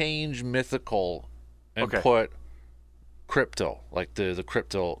me change mythical and put crypto, like the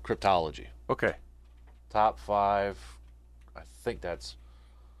cryptology. Okay. Top 5. I think that's.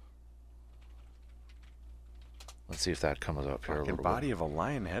 Let's see if that comes up here a little body bit. of a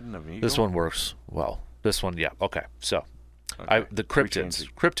lion, head and an eagle. This one works well. This one, yeah. Okay. So, Okay. the We changed cryptids.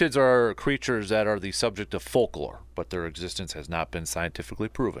 it. Cryptids are creatures that are the subject of folklore, but their existence has not been scientifically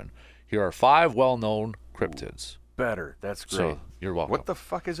proven. Here are 5 well-known cryptids. Better. That's great. So, you're welcome. What the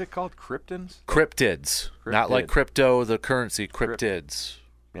fuck is it called? Cryptins? Cryptids. Not like Cryptid. crypto, the currency. Cryptids.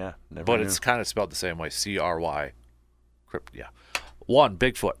 Yeah, never But knew. it's kind of spelled the same way. CRY. Yeah. 1,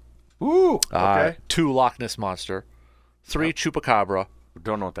 Bigfoot. Ooh, okay. 2, Loch Ness Monster. 3, Chupacabra.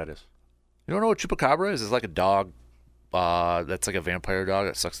 Don't know what that is. You don't know what Chupacabra is? It's like a dog that's like a vampire dog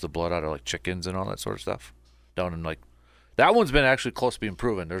that sucks the blood out of like chickens and all that sort of stuff. Down in like that one's been actually close to being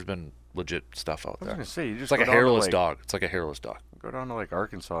proven. There's been legit stuff out I was there. gonna say you just It's like go a down to, hairless like- dog. It's like a hairless dog. Go down to like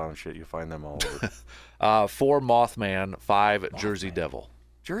Arkansas and shit. You find them all over. 4, Mothman. 5, Jersey Devil.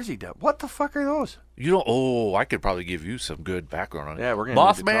 Jersey Devil. What the fuck are those? You don't. Oh, I could probably give you some good background on it. Yeah, we're gonna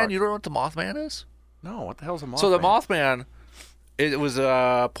need to Mothman. talk. You don't know what the Mothman is? No, what the hell's a Mothman? So the Mothman, it was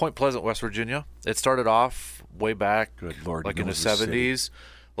Point Pleasant, West Virginia. It started off way back, Good Lord, like in the knows the city. 70s.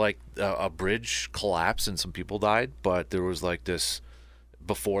 Like a bridge collapsed and some people died, but there was like this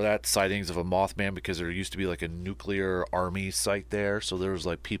before that sightings of a Mothman because there used to be like a nuclear army site there. So there was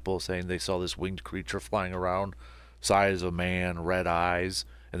like people saying they saw this winged creature flying around, size of a man, red eyes,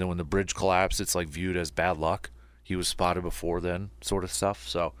 and then when the bridge collapsed, it's like viewed as bad luck. He was spotted before then, sort of stuff.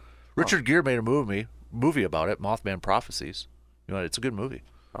 So Richard Gere made a movie about it, Mothman Prophecies. You know, it's a good movie.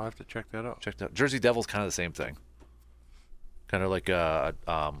 I'll have to check that out. Check that out. Jersey Devil's kind of the same thing. Kind of like a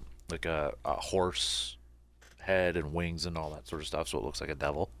horse head and wings and all that sort of stuff, so it looks like a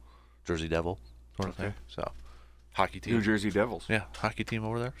devil. Jersey Devil sort of thing. So, hockey team. New Jersey Devils. Yeah, hockey team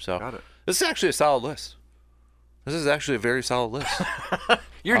over there. So, Got it. this is actually a solid list. This is actually a very solid list.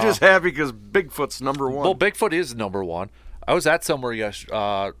 You're just happy because Bigfoot's number one. Well, Bigfoot is number one. I was at somewhere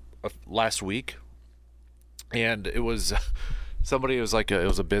last week, and it was somebody. It was like it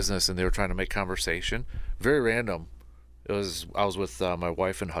was a business, and they were trying to make conversation. Very random. I was with my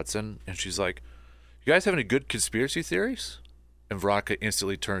wife and Hudson, and she's like, "You guys have any good conspiracy theories?" And Veronica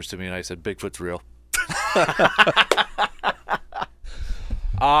instantly turns to me, and I said, "Bigfoot's real."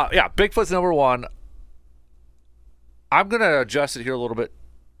 Yeah, Bigfoot's number one. I'm gonna adjust it here a little bit.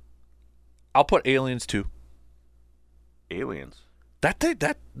 I'll put aliens too. Aliens.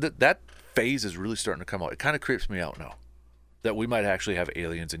 That phase is really starting to come out. It kind of creeps me out now that we might actually have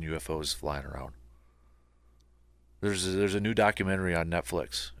aliens and UFOs flying around. There's a new documentary on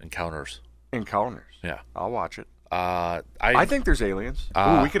Netflix, Encounters. Encounters. Yeah. I'll watch it. I think there's aliens.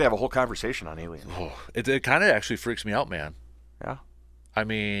 Ooh, we could have a whole conversation on aliens. it kind of actually freaks me out, man. Yeah. I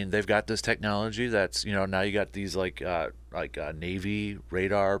mean, they've got this technology that's, now you got these like Navy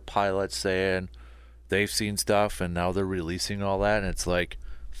radar pilots saying they've seen stuff, and now they're releasing all that, and it's like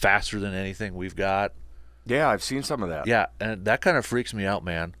faster than anything we've got. Yeah, I've seen some of that. Yeah, and that kind of freaks me out,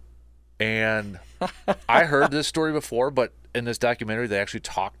 man. And I heard this story before, but in this documentary, they actually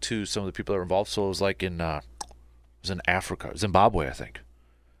talked to some of the people that were involved. So it was like in Africa, Zimbabwe, I think.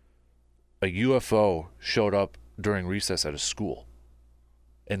 A UFO showed up during recess at a school,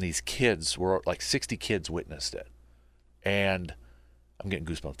 and these kids were like 60 kids witnessed it. And I'm getting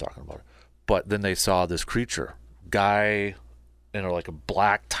goosebumps talking about it. But then they saw this creature, guy in like a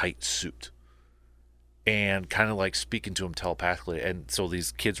black tight suit, and kind of like speaking to him telepathically. And so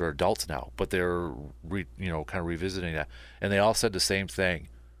these kids are adults now, but they're kind of revisiting that, and they all said the same thing,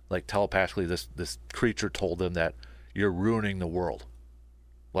 like telepathically. This creature told them that you're ruining the world,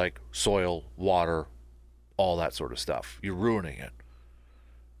 like soil, water, all that sort of stuff. You're ruining it.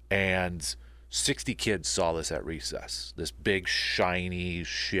 And 60 kids saw this at recess. This big shiny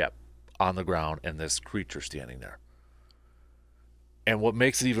ship on the ground, and this creature standing there. And what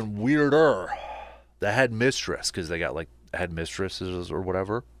makes it even weirder, the headmistress, because they got like headmistresses or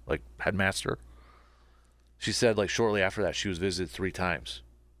whatever, like headmaster. She said like shortly after that she was visited 3 times.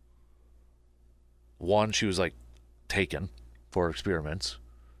 1, she was like taken for experiments.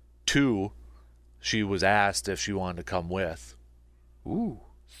 2, she was asked if she wanted to come with. Ooh.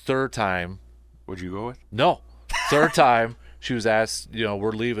 3rd time, Would you go with? no. 3rd time she was asked,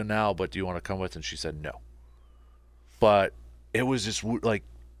 we're leaving now, but do you want to come with? And she said no. But it was just like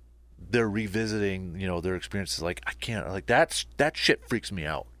they're revisiting, their experiences. Like, I can't, like that shit freaks me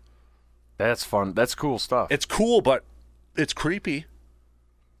out. That's fun. That's cool stuff. It's cool, but it's creepy.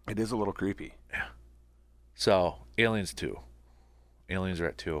 It is a little creepy. So, aliens 2. Aliens are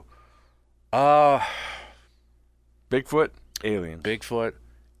at 2. Bigfoot, aliens. Bigfoot,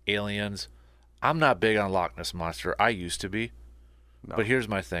 aliens. I'm not big on Loch Ness Monster. I used to be. No. But here's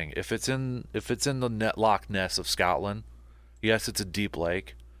my thing. If it's in the Loch Ness of Scotland, yes, it's a deep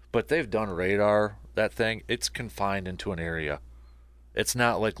lake, but they've done radar, that thing. It's confined into an area. It's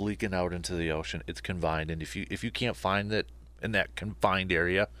not like leaking out into the ocean. It's confined, and if you can't find it in that confined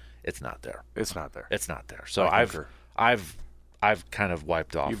area, it's not there. It's not there. It's not there. So I concur. I've kind of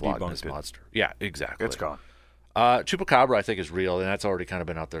wiped off You've Loch debunked Ness it. Monster. Yeah, exactly. It's gone. Chupacabra, I think, is real, and that's already kind of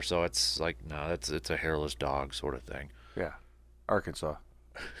been out there. So it's like, no, it's a hairless dog sort of thing. Yeah. Arkansas.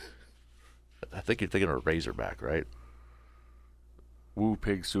 I think you're thinking of a razorback, right? Woo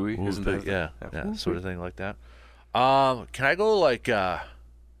Pig Suey. Isn't that? Yeah, Woo sort Pig. of thing like that. Can I go like Shout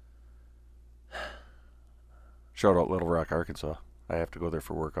out Little Rock, Arkansas. I have to go there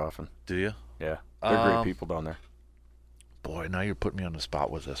for work often. do you? Yeah. They're great people down there. Boy, now you're putting me on the spot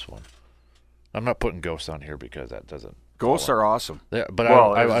with this one. I'm not putting ghosts on here because that doesn't. Ghosts are awesome. Yeah, but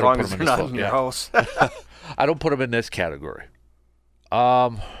Well, I as don't long put as them they're in not this in your yeah. house. I don't put them in this category.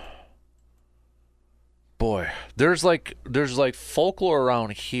 Boy, there's like folklore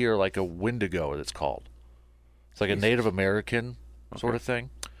around here, like a Wendigo, it's called. It's like a Native American sort of thing.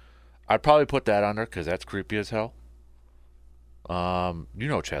 I'd probably put that on there because that's creepy as hell. You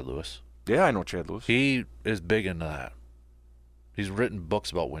know Chad Lewis. Yeah, I know Chad Lewis. He is big into that. He's written books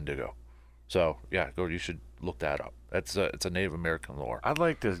about Wendigo. So yeah, you should look that up. It's a Native American lore. I'd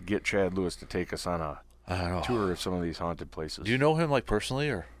like to get Chad Lewis to take us on a I don't know. tour of some of these haunted places. Do you know him like personally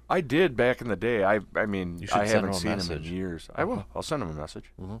or? I did back in the day. I mean, You should I send haven't him a seen him message. in years. I will. I'll send him a message.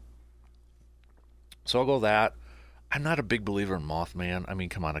 So I'll go that. I'm not a big believer in Mothman. I mean,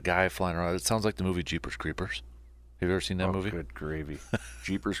 come on, a guy flying around. It sounds like the movie Jeepers Creepers. Have you ever seen that Oh, movie? good gravy.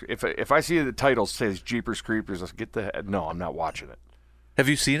 Jeepers. If I see the title says Jeepers Creepers, let's get the. No, I'm not watching it. Have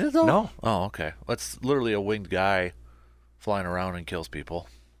you seen it though? No. Oh, okay. That's literally a winged guy flying around and kills people.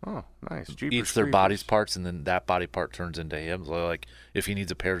 Oh, nice. Jeepers Eats their Creepers. body's parts, and then that body part turns into him. So like, if he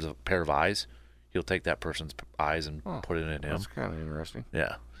needs a pair of eyes, he'll take that person's eyes and put it in him. That's kind of interesting.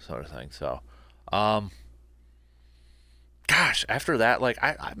 Yeah, sort of thing. So, gosh, after that, like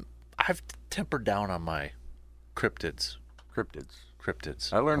I've tempered down on my cryptids.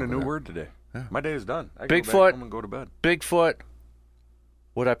 Cryptids. I learned a new word today. Yeah. My day is done. I can go Bigfoot. back home and go to bed. Bigfoot.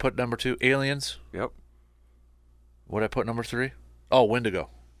 What'd I put number 2? Aliens. Yep. What'd I put number 3? Oh, Wendigo.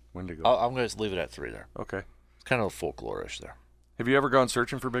 Wendigo. I'm going to leave it at 3 there. Okay. It's kind of folklore-ish there. Have you ever gone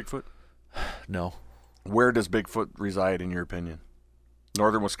searching for Bigfoot? No. Where does Bigfoot reside, in your opinion?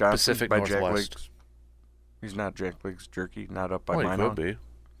 Northern Wisconsin? Pacific by Jack Northwest. Lakes? He's not Jack Lakes Jerky, not up by Well, mine. it could be.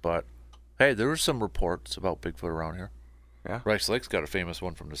 But, hey, there were some reports about Bigfoot around here. Yeah? Rice Lake's got a famous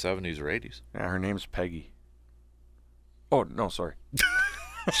one from the 70s or 80s. Yeah, her name's Peggy. Oh, no, sorry.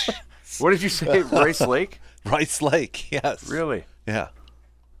 What did you say? Rice Lake? Rice Lake, yes. Really? Yeah.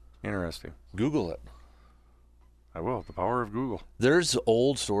 Interesting. Google it. I will. The power of Google. There's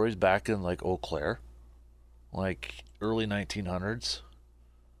old stories back in like Eau Claire, like early 1900s.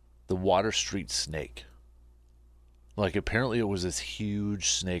 The Water Street snake. Like apparently it was this huge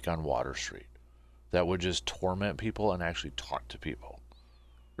snake on Water Street that would just torment people and actually talk to people.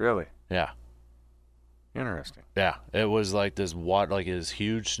 Really? Yeah. Interesting. Yeah. It was like this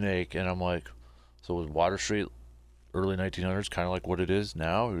huge snake, and I'm like, so was Water Street early 1900s kind of like what it is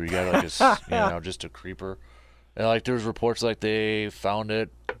now? Or you got like a, just a creeper. And like there's reports like they found it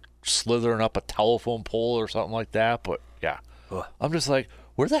slithering up a telephone pole or something like that. But yeah, Ugh. I'm just like,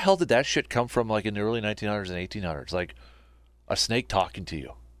 where the hell did that shit come from? Like in the early 1900s and 1800s, like a snake talking to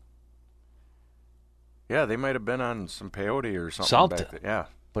you. Yeah, they might have been on some peyote or something. Something. Back there. Yeah,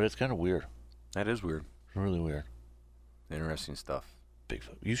 But it's kind of weird, that is weird. really weird. Interesting stuff.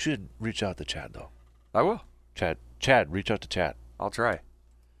 Bigfoot. You should reach out to Chad though. I will. Chad, reach out to Chad. I'll try.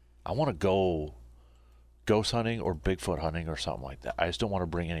 I want to go ghost hunting or Bigfoot hunting or something like that. I just don't want to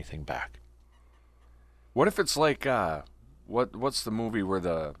bring anything back. What if it's like what's the movie where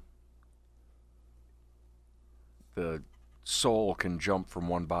the soul can jump from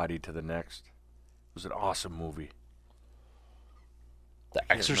one body to the next? It was an awesome movie.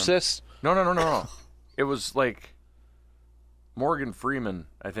 The Exorcist? No. It was like Morgan Freeman,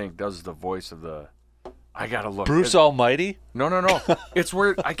 I think, does the voice of the. I gotta look. Bruce Almighty? No. It's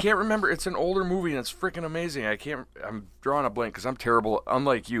where I can't remember. It's an older movie and it's freaking amazing. I'm drawing a blank because I'm terrible.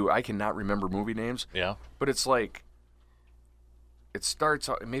 Unlike you, I cannot remember movie names. Yeah. But it's like. It starts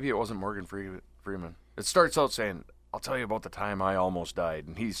out. Maybe it wasn't Morgan Freeman. It starts out saying, "I'll tell you about the time I almost died,"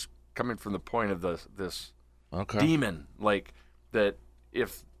 and he's coming from the point of this Okay. demon, like that.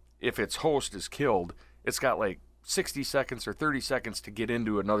 If its host is killed, it's got like 60 seconds or 30 seconds to get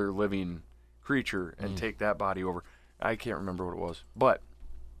into another living creature and take that body over. I can't remember what it was, but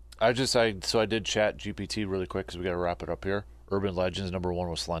I did chat GPT really quick because we got to wrap it up here. Urban Legends #1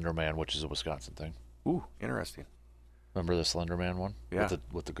 was Slender Man, which is a Wisconsin thing. ooh, interesting. Remember the Slender Man one? Yeah.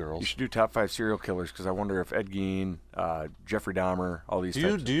 With the girls. You should do top 5 serial killers because I wonder if Ed Gein, Jeffrey Dahmer, all these.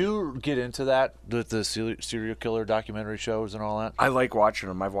 Do you get into that with the serial killer documentary shows and all that? I like watching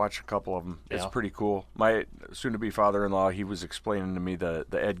them. I've watched a couple of them. It's Yeah. pretty cool. My soon-to-be father-in-law, he was explaining to me the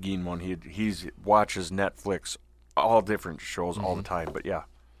Ed Gein one. He's watches Netflix, all different shows all the time. But yeah,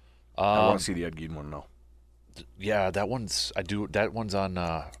 I want to see the Ed Gein one now. Yeah, that one's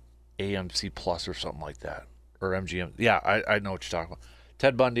on AMC Plus or something like that, or MGM. Yeah, I know what you're talking about.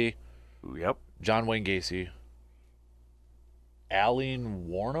 Ted Bundy, Ooh, yep. John Wayne Gacy, Aileen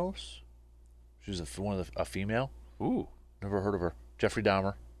Wuornos. She's a female. Ooh. Never heard of her. Jeffrey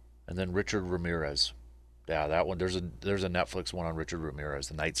Dahmer, and then Richard Ramirez. Yeah, that one. There's a Netflix one on Richard Ramirez,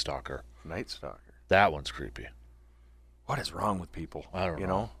 the Night Stalker. Night Stalker. That one's creepy. What is wrong with people? I don't you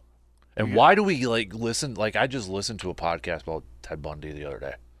know. know? And why do we listen? I just listened to a podcast about Ted Bundy the other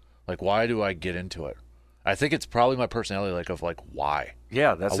day. Why do I get into it? I think it's probably my personality, why.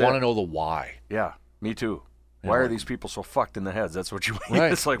 Yeah, that's I want to know the why. Yeah, me too. You Why know, are these people so fucked in the heads? That's what you mean.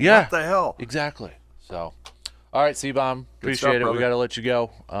 Right. It's like, Yeah. what the hell? Exactly. So, all right, C-Bomb. Appreciate stuff, it. brother. We got to let you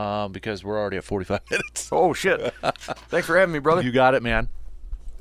go because we're already at 45 minutes. Oh, shit. Thanks for having me, brother. You got it, man.